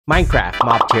Minecraft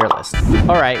mob tier list.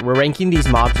 Alright, we're ranking these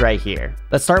mobs right here.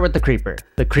 Let's start with the creeper.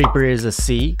 The creeper is a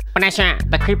C.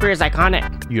 The creeper is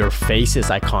iconic. Your face is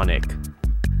iconic.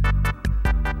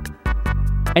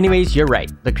 Anyways, you're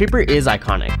right. The creeper is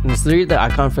iconic, and it's literally the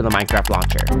icon for the Minecraft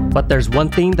launcher. But there's one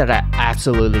thing that I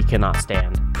absolutely cannot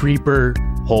stand. Creeper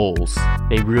holes.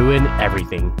 They ruin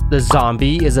everything. The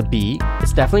zombie is a B.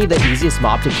 It's definitely the easiest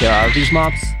mob to kill out of these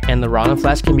mobs, and the rotten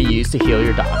flesh can be used to heal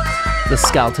your dogs. The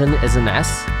skeleton is an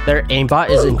S. Their aimbot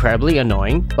is incredibly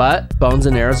annoying, but bones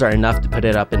and arrows are enough to put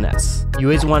it up in S. You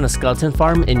always want a skeleton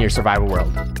farm in your survival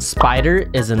world. Spider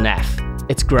is an F.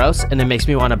 It's gross and it makes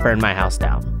me want to burn my house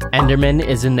down. Enderman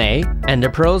is an A. Ender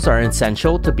pearls are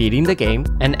essential to beating the game,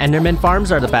 and Enderman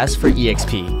farms are the best for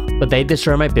EXP, but they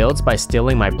destroy my builds by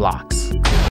stealing my blocks.